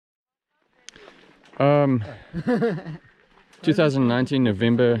2019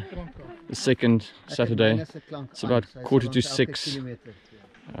 November the 2nd, Saturday. It's about 5:45.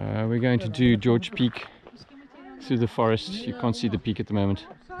 We're going to do George Peak through the forest. You can't see the peak at the moment.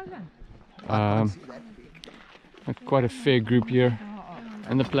 Quite a fair group here,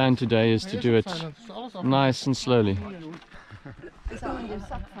 and the plan today is to do it nice and slowly.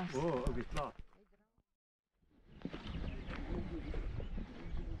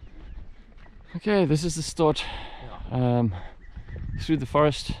 Okay, this is the start through the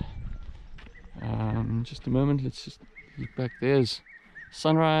forest. Just a moment, let's just look back. There's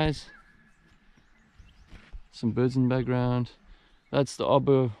sunrise, some birds in the background. That's the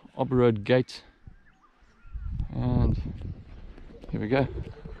Arbor Road gate, and here we go.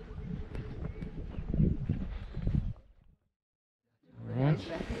 Alright.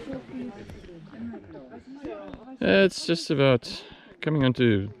 It's just about coming on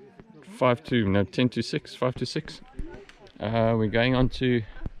to 10 to 6, 5 to 6. We're going on to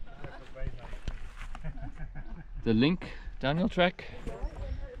the Link downhill track.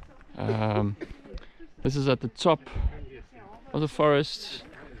 This is at the top of the forest.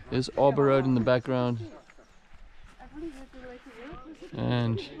 There's Arbor Road in the background,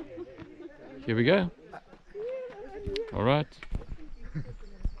 and here we go. All right.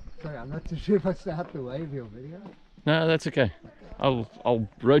 Sorry, I'm not too sure if I still have to wave your video. No, that's okay. I'll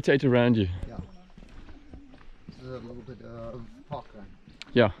rotate around you. Yeah. This is a little bit of park run.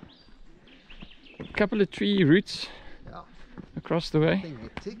 Yeah. A couple of tree roots across the way.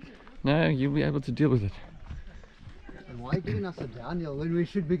 Hectic. No, you'll be able to deal with it. And why are you giving us a downhill when we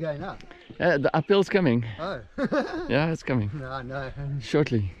should be going up? The uphill's coming. Oh. Yeah, it's coming. No.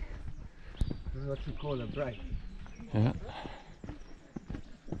 Shortly. This is what you call a break. Yeah.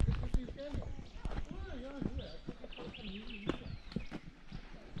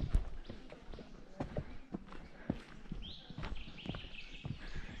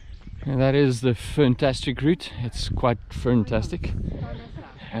 And that is the fantastic route. It's quite fantastic.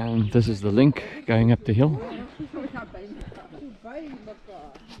 And this is the Link going up the hill.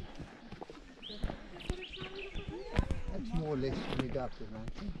 That's more or less when you go up the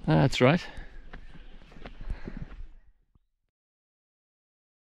mountain. That's right.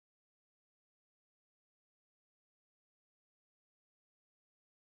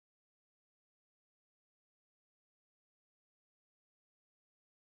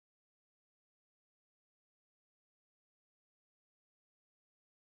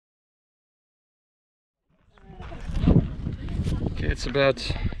 Okay, it's about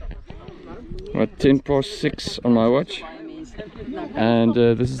 6:10 on my watch, and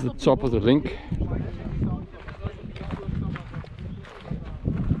this is the top of the Link.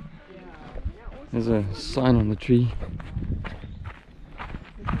 There's a sign on the tree.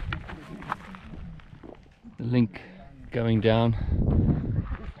 The Link going down,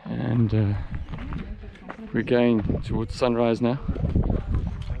 and we're going towards sunrise now.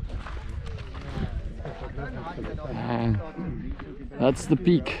 And that's the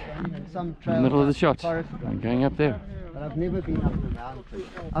peak, in the middle of the shot. I'm going up there. But I've never been up the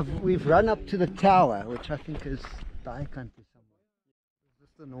mountain. We've run up to the tower, which I think is the icon to somewhere. It's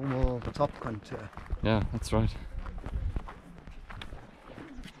just a normal top contour. Yeah, that's right.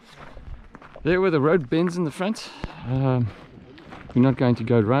 There where the road bends in the front. We're not going to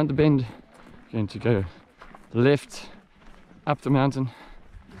go around the bend. We're going to go left up the mountain.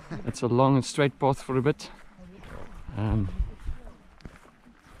 It's a long and straight path for a bit.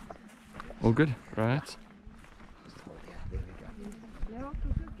 All good, right?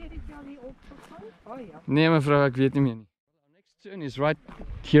 Nee mevrouw, ek weet nie meer nie. Our next turn is right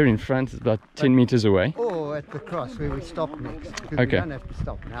here in front, it's about 10 meters away. Or at the cross where we stop next. Because Okay. we don't have to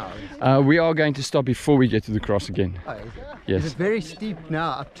stop now. We are going to stop before we get to the cross again. Oh, is it? Yes. Is it very steep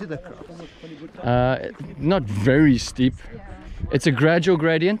now up to the cross? Not very steep. It's a gradual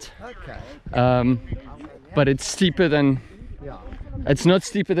gradient. Okay. But it's steeper than... Yeah. It's not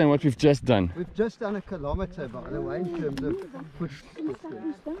steeper than what we've just done. We've just done a kilometer, by the way, in terms of foot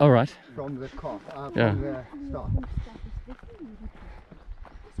distance All right. from the car, from Yeah. the start.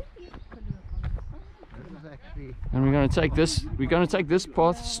 This is actually... And we're going to take this. We're going to take this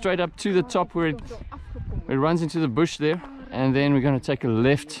path straight up to the top where it runs into the bush there, and then we're going to take a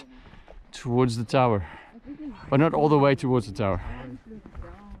left towards the tower, but not all the way towards the tower.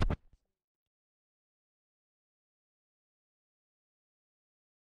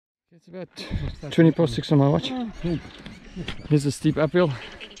 It's about 6:20 on my watch. Here's a steep uphill.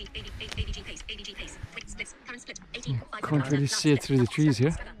 Can't really see it through the trees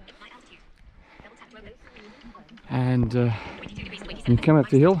here. And you come up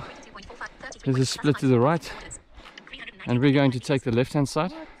the hill, There's a split to the right, and we're going to take the left hand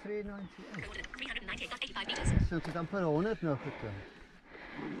side.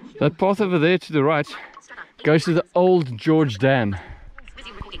 398. That path over there to the right goes to the Old George Dam.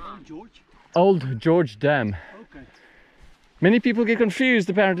 Old George Dam. Many people get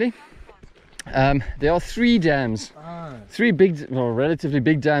confused apparently. There are 3 dams, 3 big, well, relatively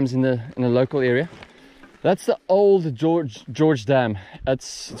big dams in the local area. That's the Old George Dam.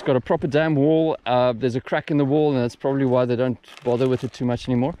 It's got a proper dam wall. There's a crack in the wall, and that's probably why they don't bother with it too much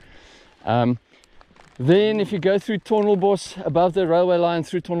anymore. Then if you go through Tonelbos, above the railway line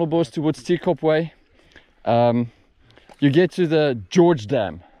through Tonelbos towards Teerkop Way, you get to the George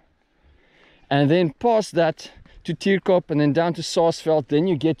Dam. And then past that to Teerkop and then down to Saasveld, then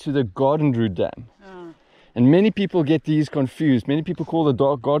you get to the Gardenrud Dam. And many people get these confused. Many people call the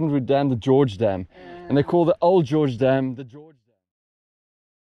Gardenrud Dam the George Dam. And they call the Old George Dam the George Dam.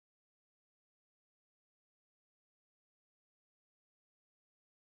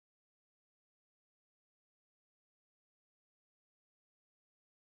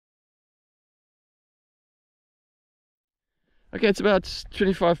 Okay, it's about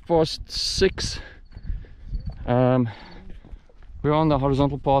 6:25. We're on the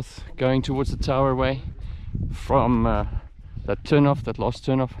horizontal path going towards the Tower Way from that turnoff, that last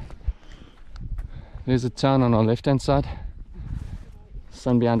turnoff. There's a town on our left hand side,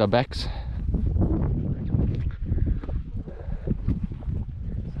 sun behind our backs.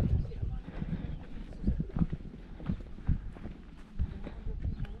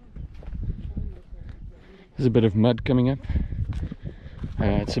 There's a bit of mud coming up.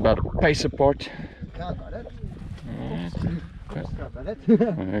 It's about a pace apart.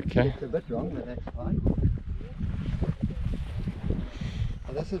 Okay. It's a bit wrong, but that's fine.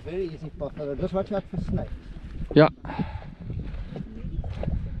 Oh, this is very easy path. Just watch out for snakes. Yeah.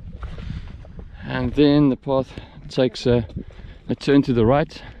 And then the path takes a turn to the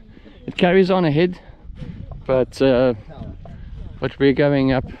right. It carries on ahead, but we're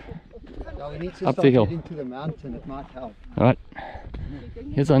going up We need to up start the hill. getting to the mountain. It might help. All right.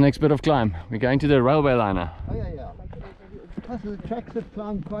 Here's our next bit of climb. We're going to the railway line now. Oh yeah. Oh, so the tracks have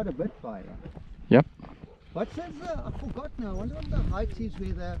climbed quite a bit by here. Yep. What's this? I forgot now. I wonder what the height is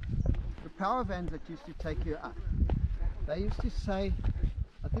where the power vans that used to take you up. They used to say,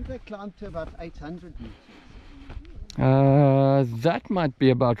 I think they climbed to about 800 meters. That might be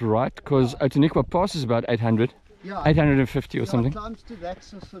about right, because Anticlockwise Pass is about 800, Yeah. 850 or something. It climbs to that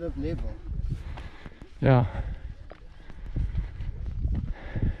sort of level. Yeah.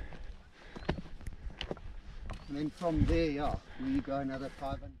 And then from there, yeah, we go another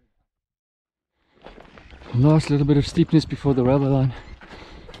 500. Last little bit of steepness before the railway line.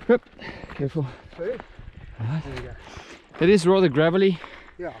 Yep. Careful. Sorry? Right. There we go. It is rather gravelly.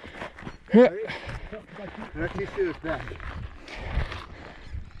 Yeah. Yeah. And at least it's back.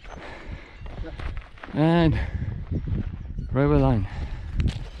 And railway line.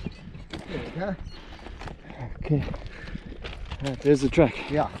 There we go. Okay. Right, there's the track.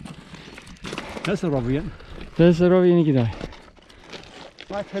 Yeah. That's a rubber. There's the robbie enetjie daar.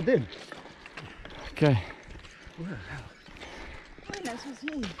 Right, head in. Okay.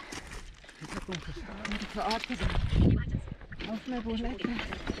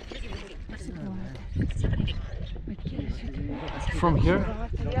 From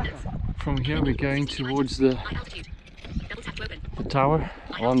here we're going towards the tower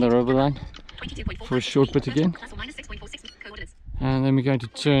on the railway line for a short bit again, and then we're going to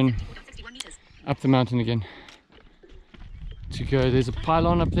turn up the mountain again to go. There's a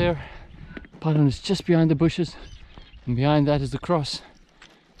pylon up there. Pylon is just behind the bushes, and behind that is the cross,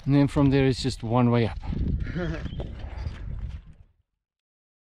 and then from there it's just one way up.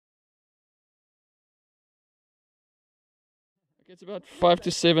 It's about 5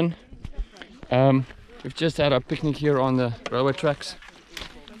 to 7. We've just had our picnic here on the railway tracks.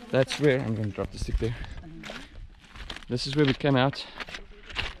 That's where I'm going to drop the stick there. This is where we came out,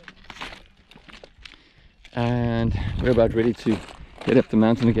 and we're about ready to head up the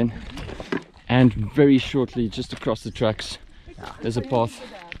mountain again. And very shortly, just across the tracks, there's a path.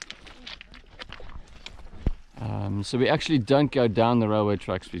 So we actually don't go down the railway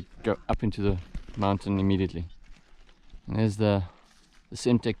tracks, we go up into the mountain immediately. And there's the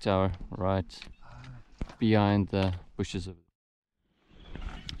Semtech tower right behind the bushes of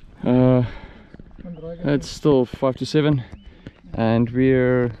it. It's still 5 to 7, and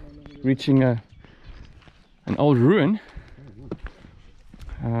we're reaching an old ruin.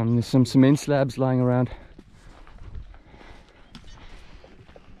 There's some cement slabs lying around.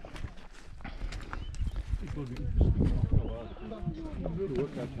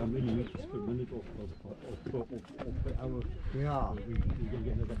 how many meters per minute or per hour Yeah. we can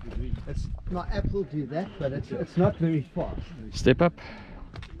get that we reach. It's my app will do that, but it's not very fast. Step up.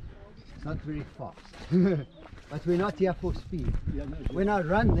 It's not very fast. But we're not here for speed. Yeah, no, When I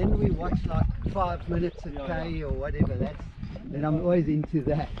run, then we watch like 5 minutes a K or whatever. Then I'm always into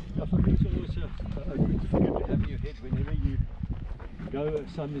that. I think it's also a good figure to have in your head whenever you go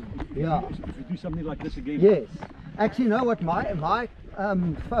something. Yeah. If you do something like this again. Yes. Actually, you know what? My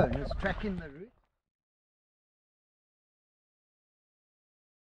phone is tracking the route.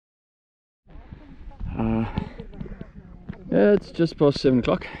 It's just past 7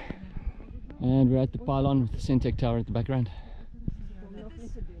 o'clock. And we're at the Pylon with the Centec Tower at the background.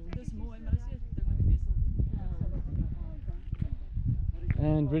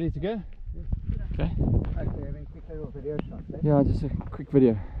 And ready to go? Okay. Okay, having quick little video shot. Eh? Yeah, just a quick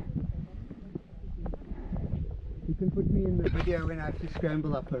video. You can put me in the video when I have to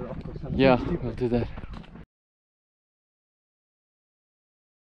scramble up a rock or something. Yeah, stupid. I'll do that.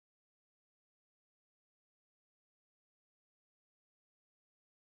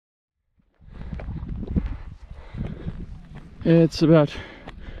 It's about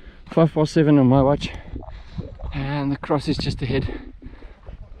 7:05 on my watch, and the cross is just ahead.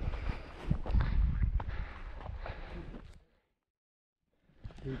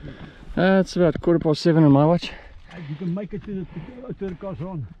 It's about 7:15 on my watch. You can make it to the cross,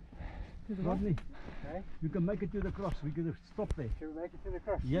 Ron. Rodney. Okay. You can make it to the cross. We can stop there. Shall we make it to the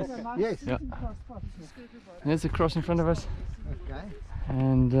cross? Yes. Yes. Yeah. There's the cross in front of us, Okay.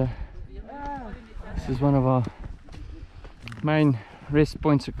 and this is one of our main rest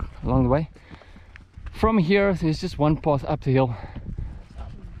points along the way. From here, there's just one path up the hill,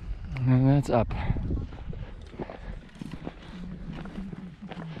 and that's up.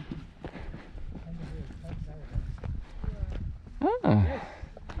 Ah.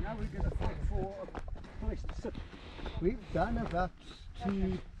 Now we're going to fight for a place to sit. We've done about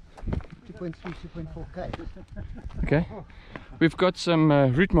 2.3, 2.4 K. Okay, we've got some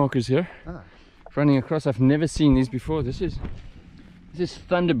route markers here Ah. running across. I've never seen these before. This is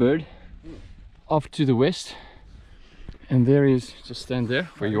Thunderbird off to the west, and there is, just stand there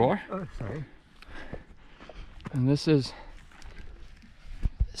where you are, Oh, sorry. and this is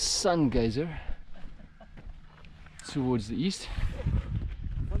Sun Gazer towards the east.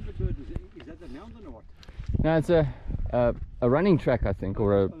 Thunderbird, is that the mountain or what? Now it's a running track, I think,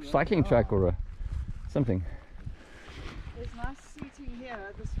 or a cycling track, or a something. There's nice seating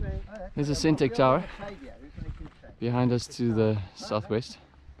here this way. There's a Centec Tower behind us to the southwest.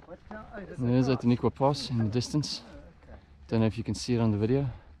 And there's Anticlockwise Pass in the distance. Don't know if you can see it on the video.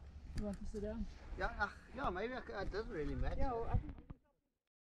 You want to sit down? Yeah, maybe it doesn't really matter. Yeah, well, I think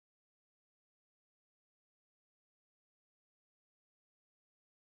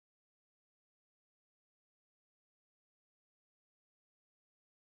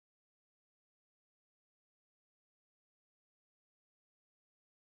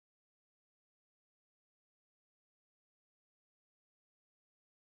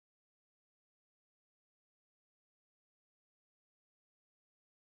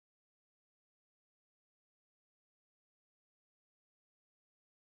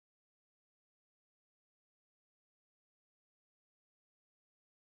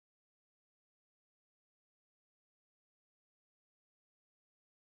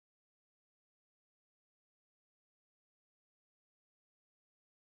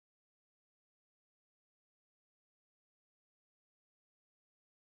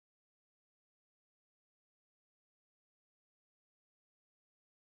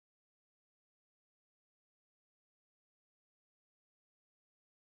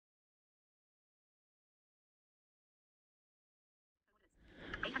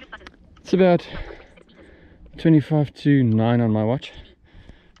It's about 25 to 9 on my watch.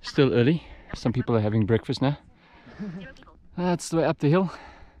 Still early. Some people are having breakfast now. That's the way up the hill.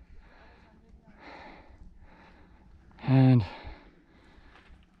 And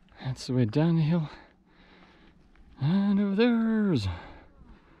that's the way down the hill. And over there's...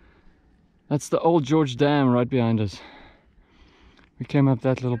 That's the old George Dam right behind us. We came up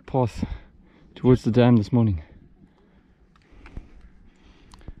that little path towards the dam this morning.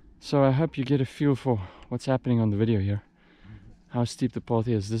 So I hope you get a feel for what's happening on the video here. How steep the path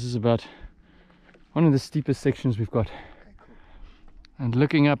is. This is about one of the steepest sections we've got. And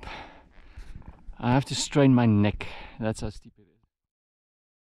looking up, I have to strain my neck. That's how steep it is.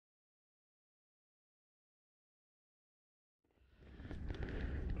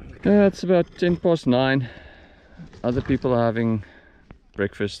 Yeah, it's about 9:10. Other people are having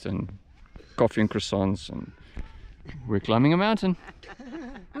breakfast and coffee and croissants, and we're climbing a mountain.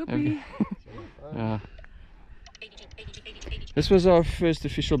 Okay. Yeah. This was our first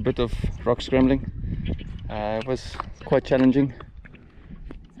official bit of rock scrambling. It was quite challenging.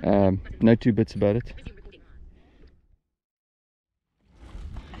 No two bits about it.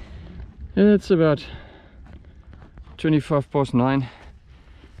 It's about 9:25,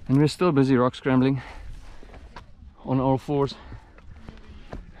 and we're still busy rock scrambling on all fours.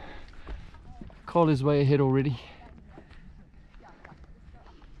 Carl is way ahead already.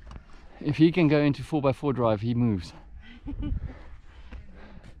 If he can go into 4x4 drive, he moves.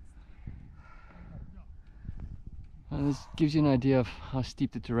 And this gives you an idea of how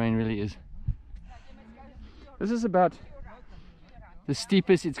steep the terrain really is. This is about the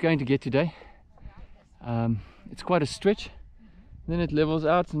steepest it's going to get today. It's quite a stretch, then it levels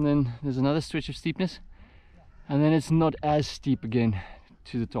out, and then there's another stretch of steepness, and then it's not as steep again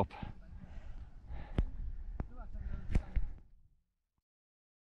to the top.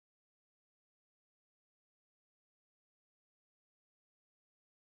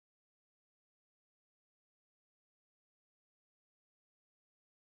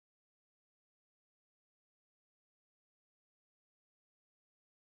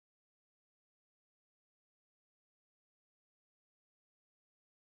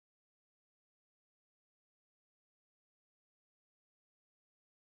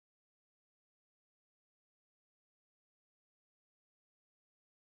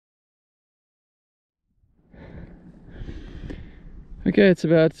 Okay, it's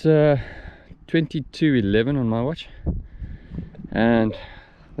about 22:11 on my watch, and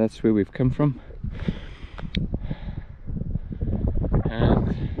that's where we've come from,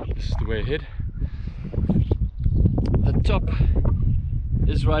 and this is the way ahead. The top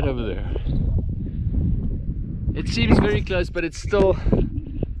is right over there. It seems very close, but it's still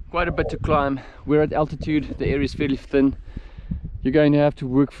quite a bit to climb. We're at altitude, the air is fairly thin. You're going to have to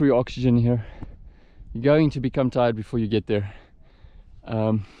work for your oxygen here. You're going to become tired before you get there.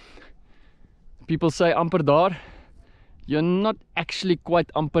 People say amper daar. You're not actually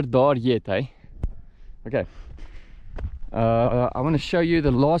quite amper daar yet, eh? Okay. I want to show you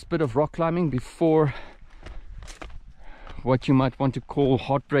the last bit of rock climbing before what you might want to call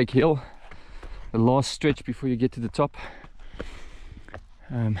Heartbreak Hill. The last stretch before you get to the top.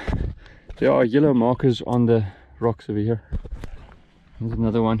 There are yellow markers on the rocks over here. There's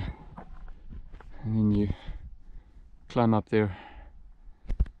another one. And then you climb up there.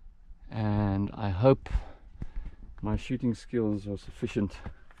 And I hope my shooting skills are sufficient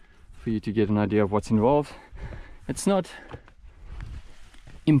for you to get an idea of what's involved. It's not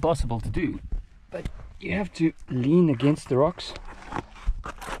impossible to do, but you have to lean against the rocks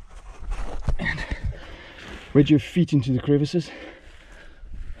and wedge your feet into the crevices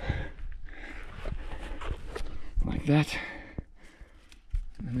like that,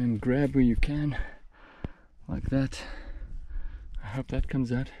 and then grab where you can like that. I hope that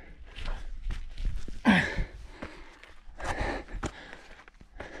comes out.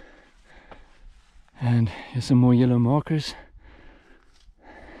 And here's some more yellow markers,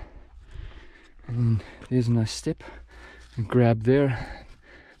 and there's a nice step, and grab there,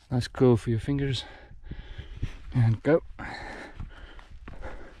 nice curl for your fingers, and go.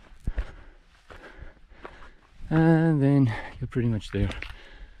 And then you're pretty much there.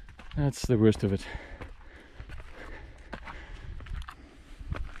 That's the worst of it.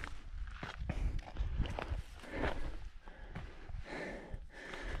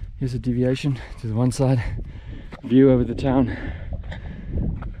 Here's a deviation to the one side, view over the town,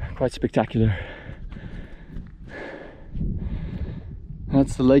 quite spectacular.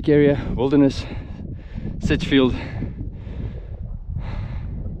 That's the lake area, wilderness, Sitchfield.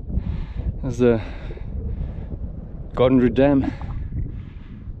 There's the Garden Route Dam.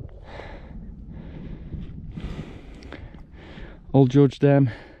 Old George Dam,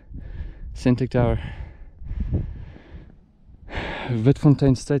 Centec Tower.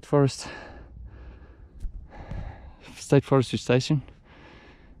 Witfontein State Forestry Station,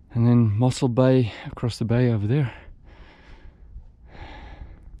 and then Mossel Bay across the bay over there,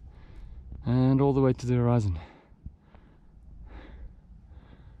 and all the way to the horizon.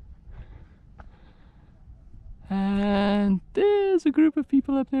 And there's a group of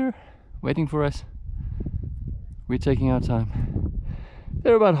people up there waiting for us. We're taking our time.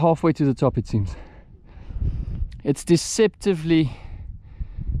 They're about halfway to the top, it seems. It's deceptively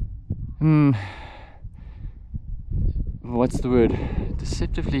what's the word?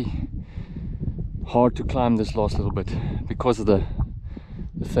 Deceptively hard to climb this last little bit because of the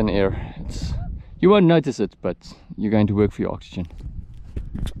thin air. You won't notice it, but you're going to work for your oxygen.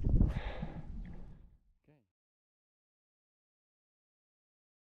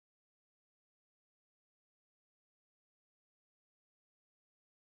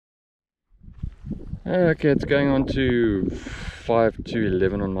 Okay, it's going on to 5 to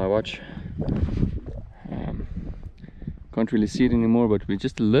 11 on my watch. Can't really see it anymore, but we're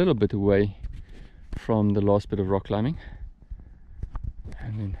just a little bit away from the last bit of rock climbing.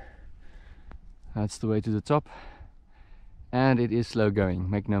 And then that's the way to the top. And it is slow going,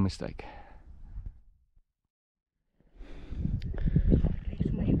 make no mistake.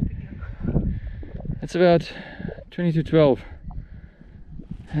 It's about 20 to 12.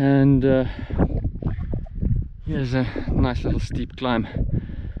 And here's a nice little steep climb.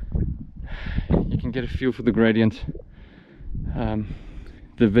 You can get a feel for the gradient.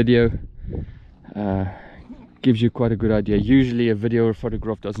 The video gives you quite a good idea. Usually a video or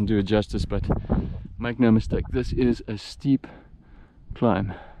photograph doesn't do it justice, but make no mistake, this is a steep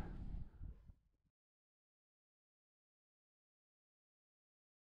climb.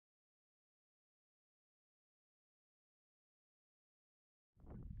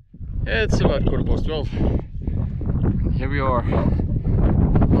 It's about 12:15. Here we are,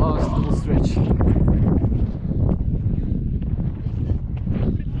 last little stretch.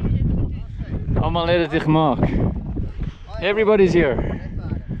 Allemaal net het gemaakt. Everybody's here.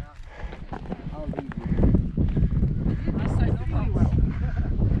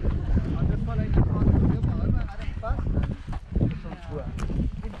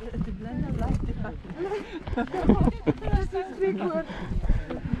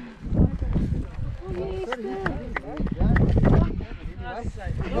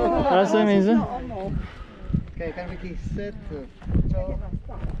 Daar zijn mensen. Kijk, kan ik hier zitten.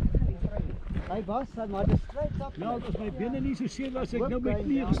 Hy was, maar dit stryd op. Nou, as my bene nie so seer as ek nou my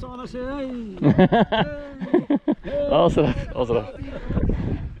knie gestaan as hy. Als reg, als reg. Ek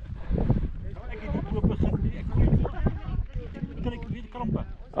het die boog begin nie. Ek kry weer krampe.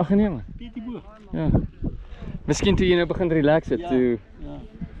 Ag nee man. Dit die boog. Ja. Miskien toe jy nou begin relax het toe. Ja.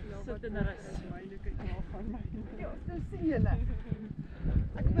 Sit in rus. Ja, dis sien julle.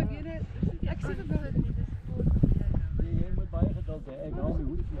 Ek begin ek sê vir hulle Jy moet baie geduld hê. Ek hou my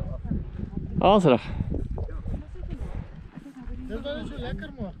hoed vir jou af. Als reg. Dit was so lekker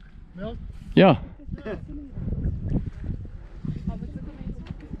maak. Melk. Ja.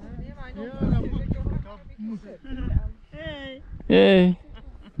 Yay.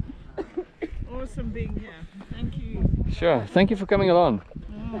 awesome being here. Thank you. Sure. Thank you for coming along.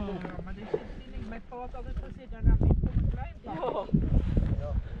 Maar dis sien my pa het altyd gesê dan dan net kom 'n klein plan.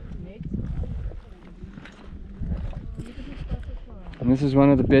 Net. And this is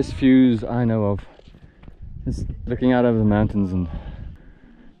one of the best views I know of. Just looking out over the mountains, and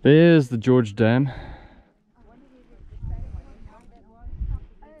there's the George Dam.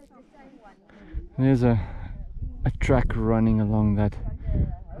 There's a track running along that,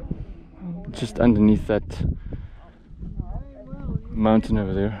 just underneath that mountain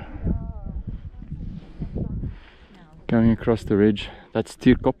over there. Going across the ridge, that's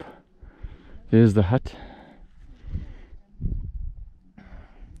Tierkop. There's the hut.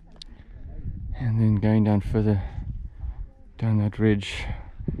 And then going down further down that ridge,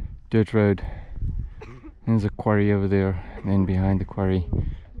 dirt road. There's a quarry over there, and then behind the quarry,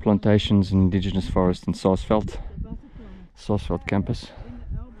 plantations and indigenous forest in Sarsveld campus,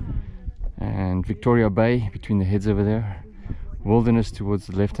 and Victoria Bay between the heads over there, wilderness towards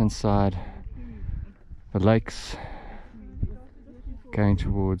the left hand side, the lakes going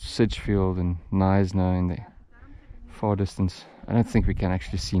towards Sedgefield and Knysna in the far distance. I don't think we can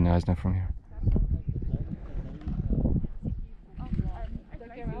actually see Knysna from here.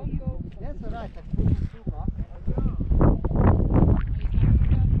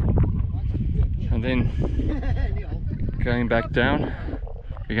 And then going back down,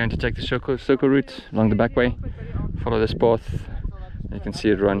 we're going to take the circle route along the back way, follow this path. You can see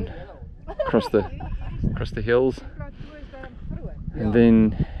it run across the hills, and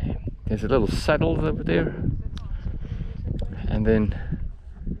then there's a little saddle over there, and then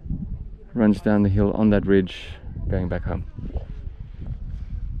runs down the hill on that ridge going back home.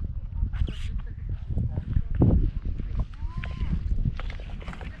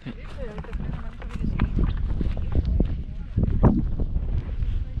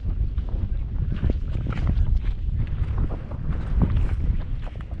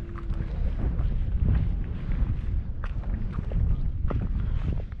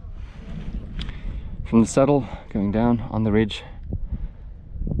 From the saddle, going down on the ridge,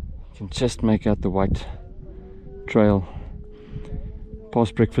 you can just make out the white trail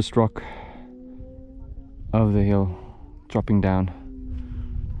past Breakfast Rock, over the hill, dropping down.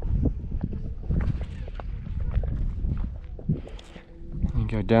 You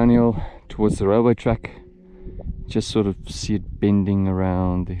go downhill towards the railway track, just sort of see it bending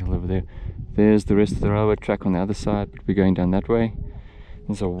around the hill over there. There's the rest of the railway track on the other side, but we're going down that way.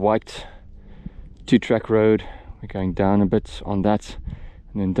 There's a white 2-track road. We're going down a bit on that,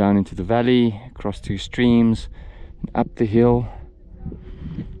 and then down into the valley, across 2 streams, and up the hill,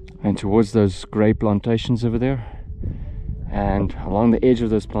 and towards those grey plantations over there. And along the edge of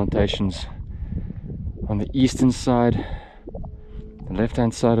those plantations, on the eastern side, the left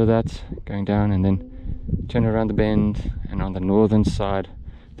hand side of that, going down and then turn around the bend, and on the northern side,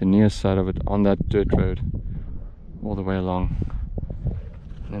 the near side of it, on that dirt road, all the way along,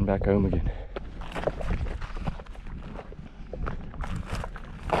 and then back home again.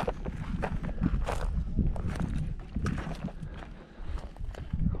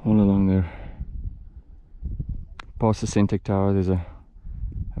 All along there, past the Centec Tower, there's a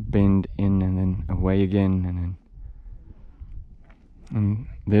bend in and then away again, and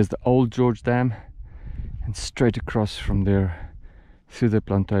there's the old George Dam, and straight across from there through the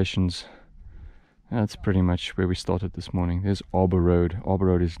plantations. That's pretty much where we started this morning. There's Arbor Road. Arbor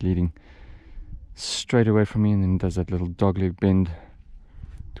Road is leading straight away from me, and then does that little dogleg bend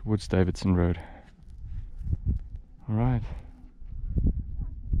towards Davidson Road. Alright,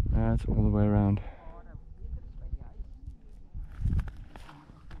 that's all the way around.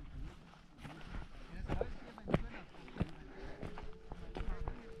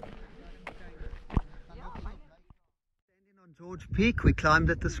 George Peak, we climbed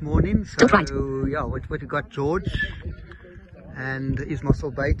it this morning. So Right. yeah, what we got, George, and is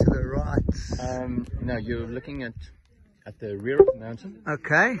Mossel Bay to the right. No, you're looking at the rear of the mountain,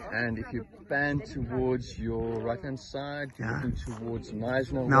 Okay, and if you pan towards your right hand side, you're Yeah. looking towards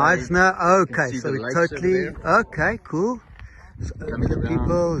Neisner. Neisner. You can Okay, see so the we lakes over totally. there. Okay, cool. So Coming the around.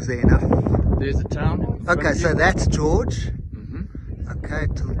 people, is there enough? There's the town. Okay, so that's George. Mm-hmm. Okay,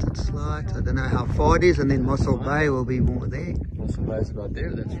 tilted slight. I don't know how far it is, and then Mossel Bay will be more there. Mossel Bay's about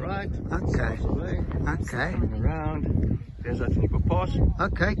there, that's right. Okay. Mossel Bay. Okay. Coming around. There's Anticlockwise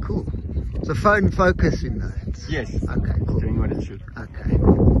Pass. Okay, cool. So phone focus in that. Yes. Okay, cool. Doing what it should. Okay.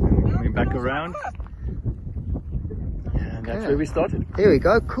 Coming back around. And that's Okay. where we started. There we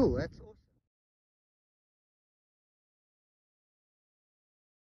go. Cool. That's awesome.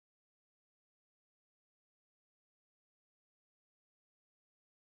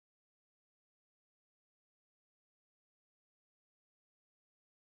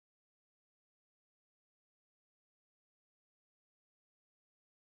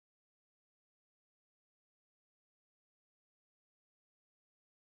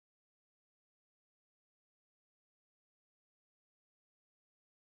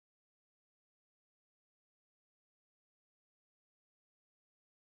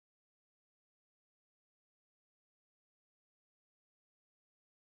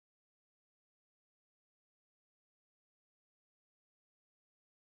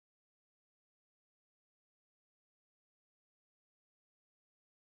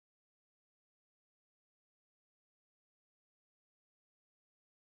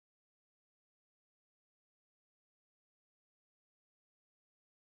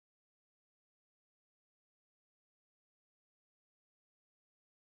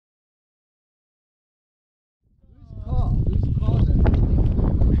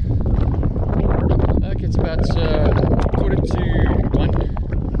 Okay, it's about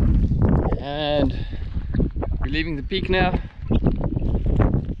 1:45, and we're leaving the peak now.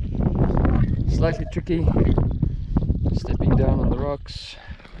 Slightly tricky, stepping down on the rocks.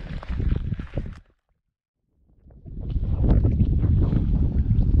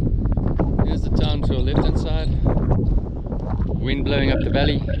 Here's the town to our left hand side, wind blowing up the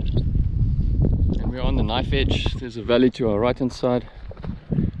valley, and we're on the knife edge. There's a valley to our right hand side,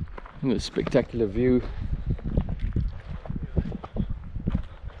 and a spectacular view.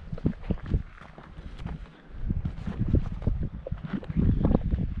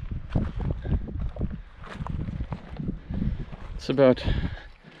 It's about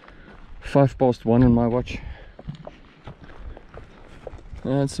 1:05 on my watch.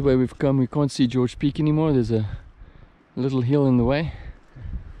 That's the way we've come. We can't see George Peak anymore. There's a little hill in the way.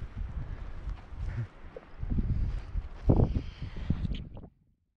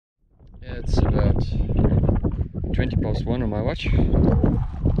 Yeah, it's about 1:20 on my watch.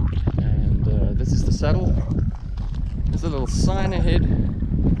 And this is the saddle. There's a little sign ahead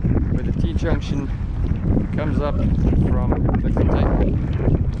where the T-junction comes up from Lichtenstein.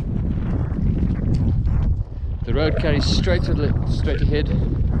 The road carries straight ahead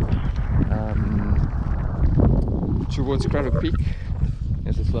towards Scramble Peak.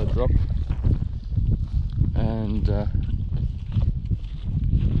 There's a slow drop, and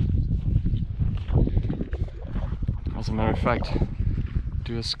as a matter of fact,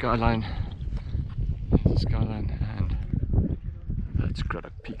 do a skyline the skyline, and that's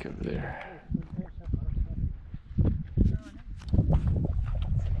Craddock Peak over there.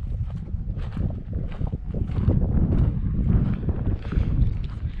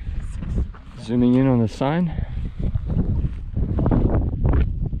 Zooming in on the sign.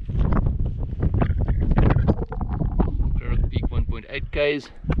 Craddock Peak 1.8 k's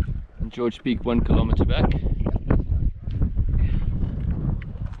and George Peak 1 kilometer back.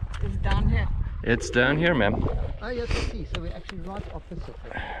 It's down here. It's down here, ma'am. Oh yes, I see. So we're actually right opposite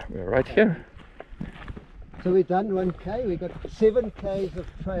there. We're right here. So we've done 1k, we got 7 k's of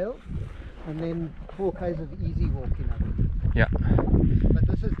trail and then 4 k's of easy walking, I think. Yeah. But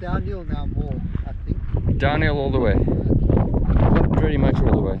this is downhill now more, I think. Downhill all the way. Pretty much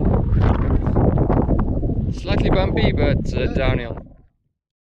all the way. Slightly bumpy, but downhill.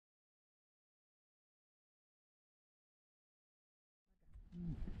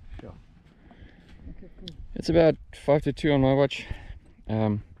 Sure. Okay, cool. It's about 5 to 2 on my watch.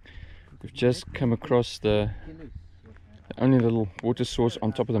 We've just come across the only little water source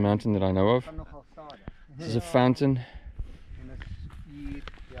on top of the mountain that I know of. This is a fountain.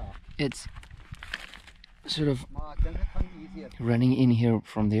 It's sort of running in here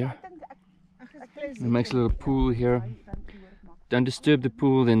from there. It makes a little pool here. Don't disturb the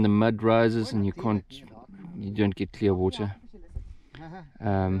pool, then the mud rises and you don't get clear water.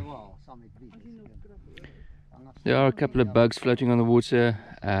 There are a couple of bugs floating on the water.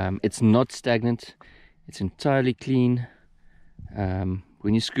 It's not stagnant. It's entirely clean.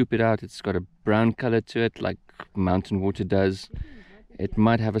 When you scoop it out, it's got a brown color to it, like mountain water does. It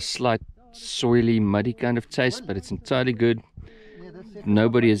might have a slight soily, muddy kind of taste, but it's entirely good.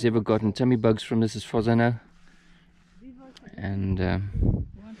 Nobody has ever gotten tummy bugs from this, as far as I know. And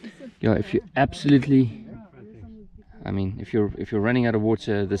yeah, if you absolutely, I mean, if you're running out of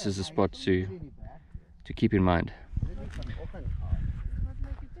water, this is the spot to keep in mind.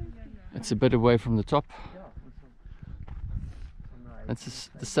 It's a bit away from the top.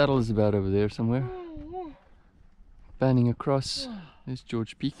 The saddle is about over there somewhere. Panning across. There's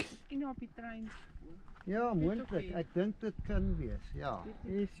George Peak. Ja, moontlik. Ek dink dit kan wees. Ja.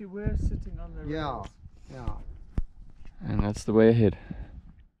 If you were sitting on the Ja. Ja. And that's the way ahead.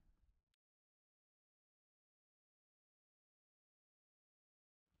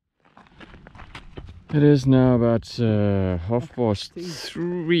 It is now about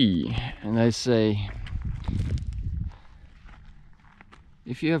 3:30, and they say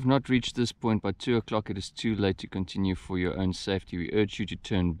if you have not reached this point by 2 o'clock, it is too late to continue. For your own safety, we urge you to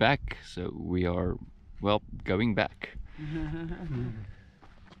turn back. So we are, well, going back.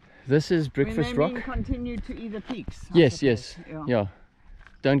 This is Breakfast Rock. Continue to either peaks. Yes, yes, yeah.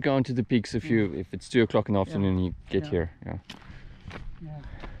 Don't go onto the peaks if it's 2 o'clock in the afternoon and you get here. Yeah.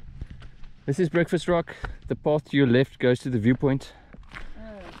 This is Breakfast Rock. The path to your left goes to the viewpoint.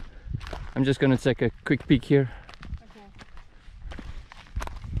 I'm just going to take a quick peek here.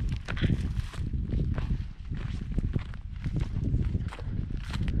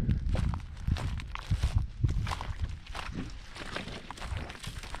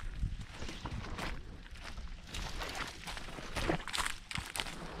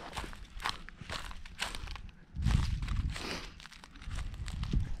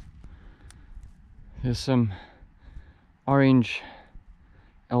 There's some orange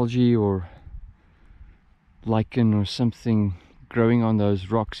algae or lichen or something growing on those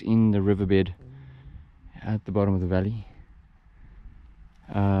rocks in the riverbed at the bottom of the valley.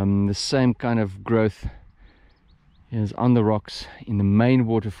 The same kind of growth is on the rocks in the main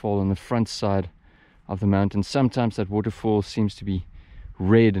waterfall on the front side of the mountain. Sometimes that waterfall seems to be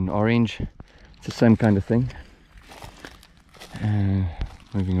red and orange. It's the same kind of thing.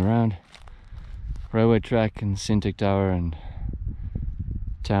 Moving around. Railway track and Syntec Tower and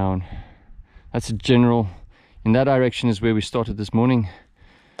town. That's a general, in that direction is where we started this morning,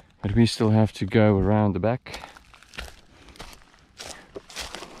 but we still have to go around the back.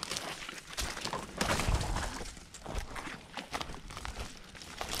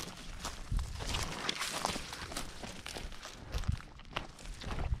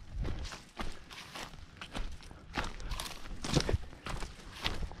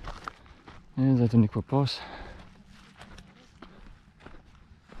 There's that Anticlockwise.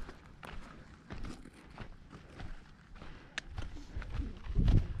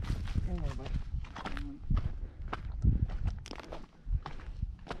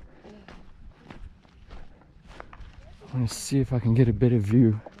 I want to see if I can get a better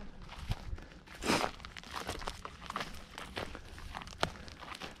view.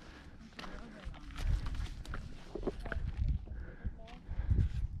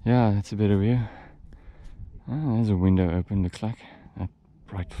 Yeah, that's a better view. Oh, there's a window open, looks like. That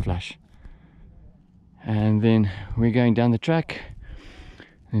bright flash. And then we're going down the track,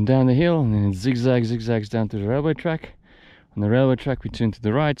 and down the hill, and then it zigzags down to the railway track. On the railway track we turn to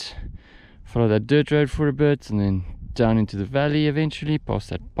the right, follow that dirt road for a bit, and then down into the valley eventually, past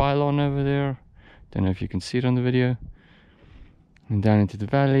that pylon over there. Don't know if you can see it on the video. And down into the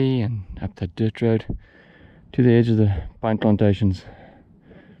valley and up that dirt road to the edge of the pine plantations.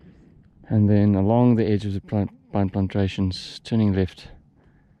 And then along the edge of the pine plantations, turning left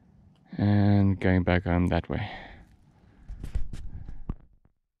and going back home that way.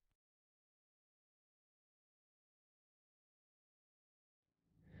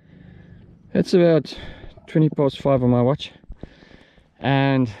 It's about 20 past 5 on my watch,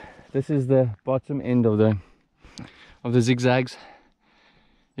 and this is the bottom end of the zigzags.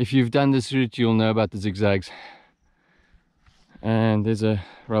 If you've done this route, you'll know about the zigzags. And there's a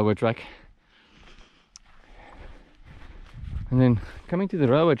railway track, and then coming to the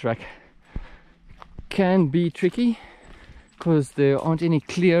railway track can be tricky because there aren't any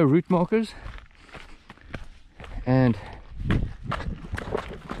clear route markers, and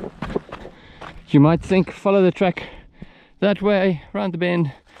you might think follow the track that way, round the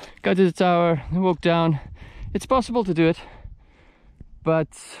bend, go to the tower and walk down. It's possible to do it,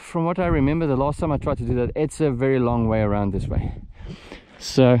 but from what I remember the last time I tried to do that, it's a very long way around this way.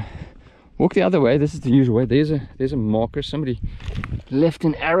 So walk the other way. This is the usual way. There's a marker. Somebody left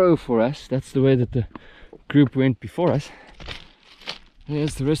an arrow for us. That's the way that the group went before us.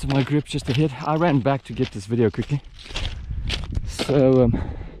 There's the rest of my group just ahead. I ran back to get this video quickly, so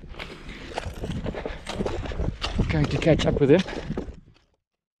going to catch up with him.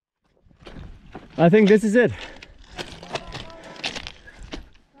 I think this is it.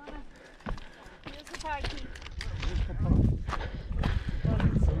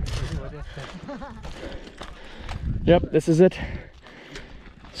 Yep, this is it.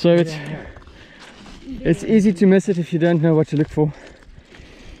 So it's easy to miss it if you don't know what to look for.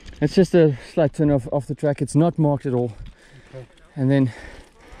 It's just a slight turn off the track. It's not marked at all. Okay. And then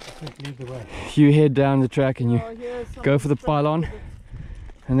you head down the track and you go for the pylon,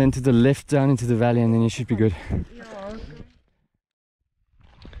 and then to the left down into the valley, and then you should be good.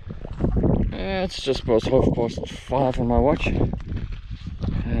 It's just past 5:30 on my watch,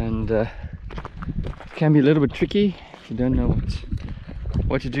 and can be a little bit tricky if you don't know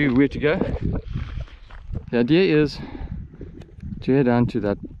what to do, where to go. The idea is to head down to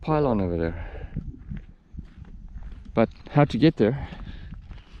that pylon over there, but how to get there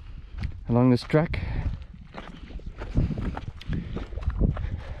along this track,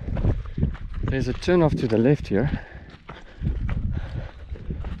 there's a turn off to the left here,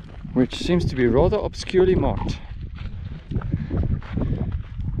 which seems to be rather obscurely marked.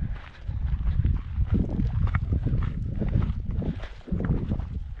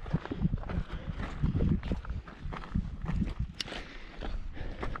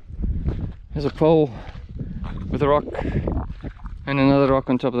 There's a pole with a rock and another rock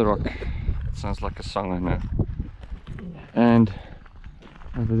on top of the rock. It sounds like a song, I know. And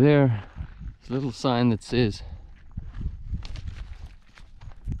over there, there's a little sign that says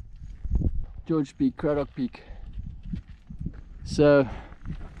George Peak, Craddock Peak. So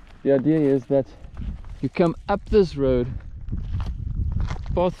the idea is that you come up this road,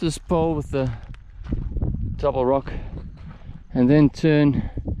 past this pole with the double rock, and then turn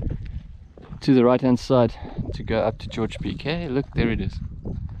to the right hand side to go up to George Peak. Hey, look, there it is.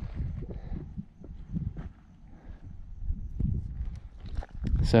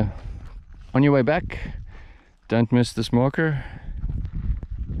 So on your way back, don't miss this marker,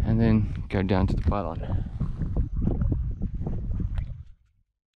 and then go down to the pylon.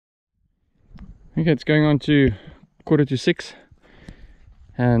 Okay, it's going on to 5:45,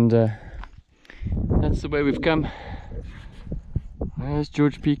 and that's the way we've come. There's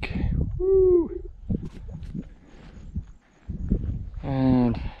George Peak. Woo!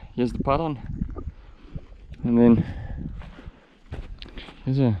 And here's the pylon, and then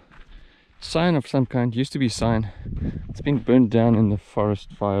here's a sign of some kind. Used to be a sign. It's been burned down in the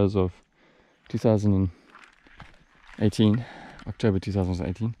forest fires of 2018, October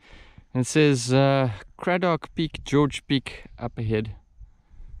 2018, and it says Craddock Peak, George Peak up ahead.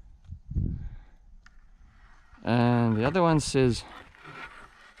 And the other one says,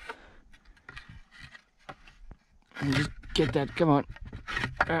 let me just get that, come on,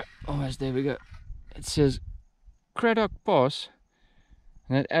 almost there we go. It says Craddock Pass,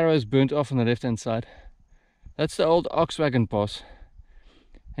 and that arrow is burnt off on the left hand side. That's the old Oxwagon Pass,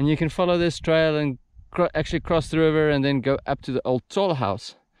 and you can follow this trail and actually cross the river and then go up to the old toll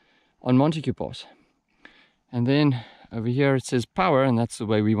house on Montague Pass. And then over here it says power, and that's the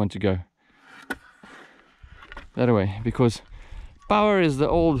way we want to go. That way, because power is the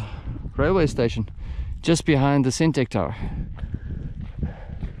old railway station just behind the Centec Tower.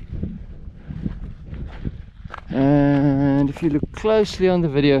 And if you look closely on the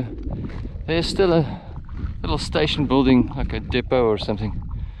video, there's still a little station building, like a depot or something,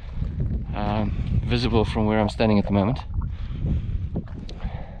 visible from where I'm standing at the moment.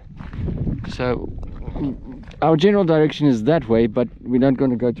 So our general direction is that way, but we're not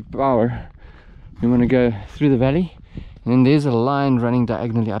going to go to power. We want to go through the valley, and then there's a line running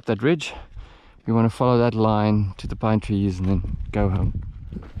diagonally up that ridge. We want to follow that line to the pine trees and then go home.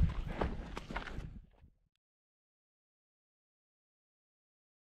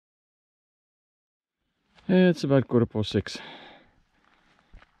 It's about 6:15,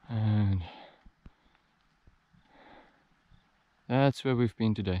 and that's where we've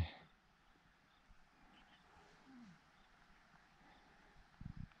been today.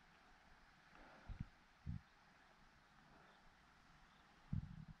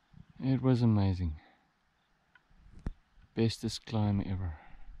 It was amazing. Bestest climb ever.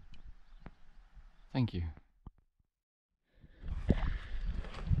 Thank you.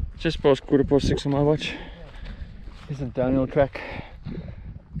 Just past 6:15 on my watch. There's a downhill track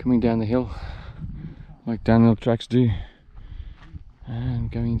coming down the hill, like downhill tracks do,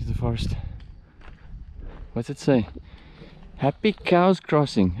 and going into the forest. What's it say? Happy Cows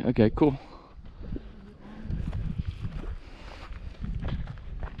Crossing. Okay, cool.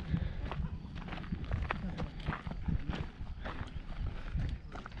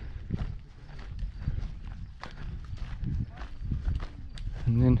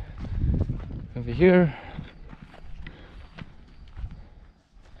 And then over here,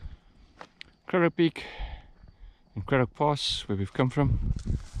 Craddock Peak and Craddock Pass, where we've come from.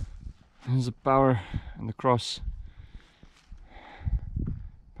 There's the power and the cross.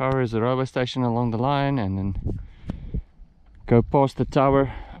 Power is the railway station along the line, and then go past the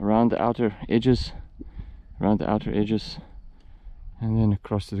tower around the outer edges, and then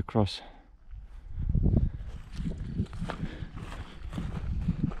across to the cross.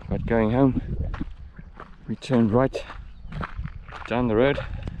 But going home, we turn right down the road,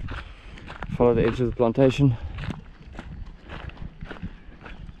 follow the edge of the plantation,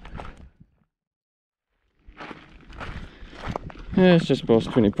 yeah, it's just past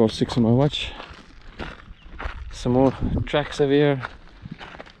 6:20 on my watch. Some more tracks over here.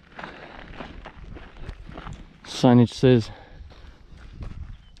 Signage says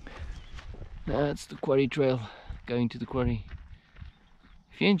that's the quarry trail going to the quarry.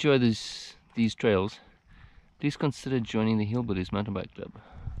 If you enjoy these trails, please consider joining the Hillbillies Mountain Bike Club.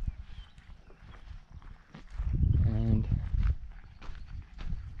 And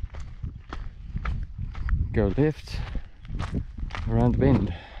go left around the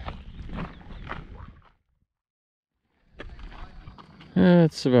bend.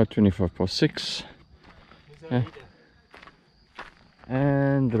 It's about 6:25.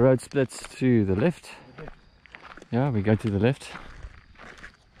 And the road splits to the left. Yeah, we go to the left.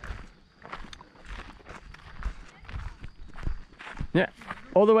 Yeah,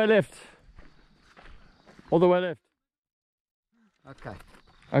 all the way left. All the way left. Okay.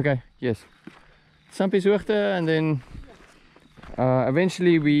 Okay, yes. Sampies hoogte, and then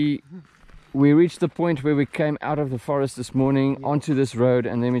eventually we reached the point where we came out of the forest this morning onto this road,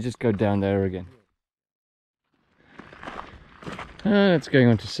 and then we just go down there again. It's going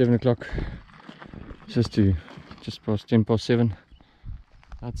on to 7 o'clock. Just past 7:10.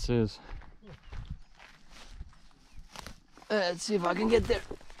 That says. Let's see if I can get there.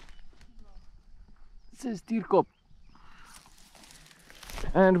 It says Tierkop.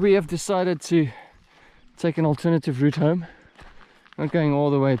 And we have decided to take an alternative route home. Not going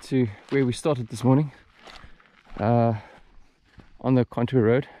all the way to where we started this morning. On the contour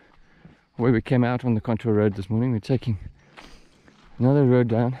road. Where we came out on the contour road this morning. We're taking another road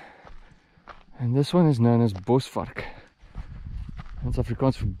down. And this one is known as Bosvark. That's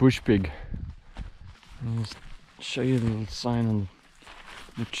Afrikaans for bush pig. I'll just show you the little sign on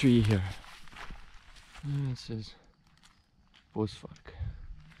the tree here. And it says Bosvark.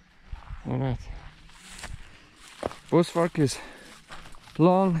 Alright. Bosvark is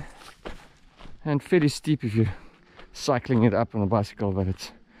long and fairly steep if you're cycling it up on a bicycle, but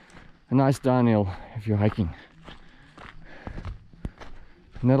it's a nice downhill if you're hiking.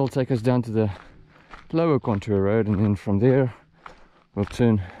 And that'll take us down to the lower contour road, and then from there we'll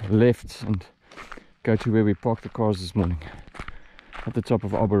turn left and go to where we parked the cars this morning, at the top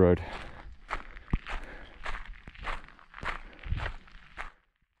of Arbor Road.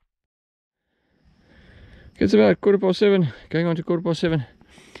 It's about 7:15, going on to 7:15.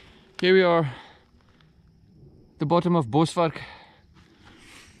 Here we are, the bottom of Bosvark,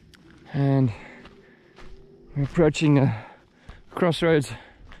 and we're approaching a crossroads,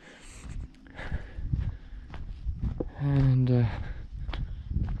 and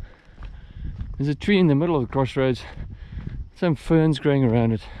there's a tree in the middle of the crossroads, some ferns growing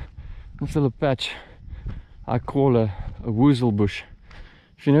around it. This little patch I call a woozle bush.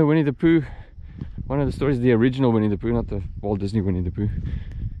 If you know Winnie the Pooh, one of the stories, the original Winnie the Pooh, not the Walt Disney Winnie the Pooh.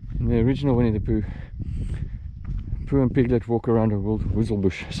 In the original Winnie the Pooh, Pooh and Piglet walk around a woozle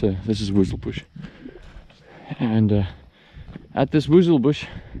bush. So this is woozle bush. And at this woozle bush,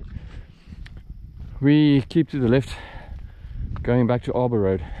 we keep to the left, going back to Arbor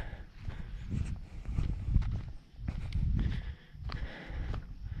Road.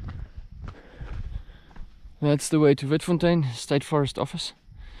 That's the way to Witfontein State Forest Office.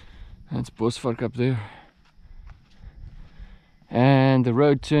 That's Bosvark up there. And the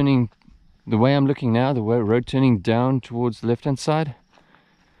road turning, the way I'm looking now, the road turning down towards the left hand side,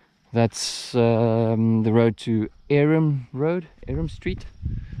 that's the road to Aram Road, Aram Street.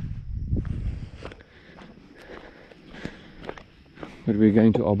 But we're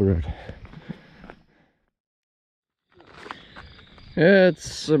going to Arbor Road.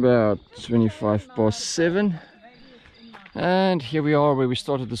 It's about 7:25, and here we are where we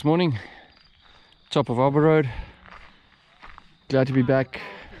started this morning, top of Arbor Road. Glad to be back.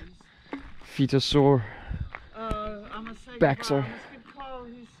 Feet are sore, I must say backs goodbye. are... I must give Carl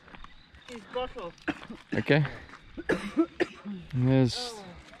his bottle. Okay. And there's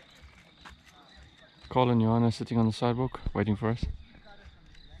Carl and Johanna sitting on the sidewalk waiting for us.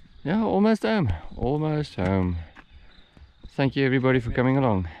 Yeah, almost home. Almost home. Thank you everybody for coming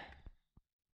along.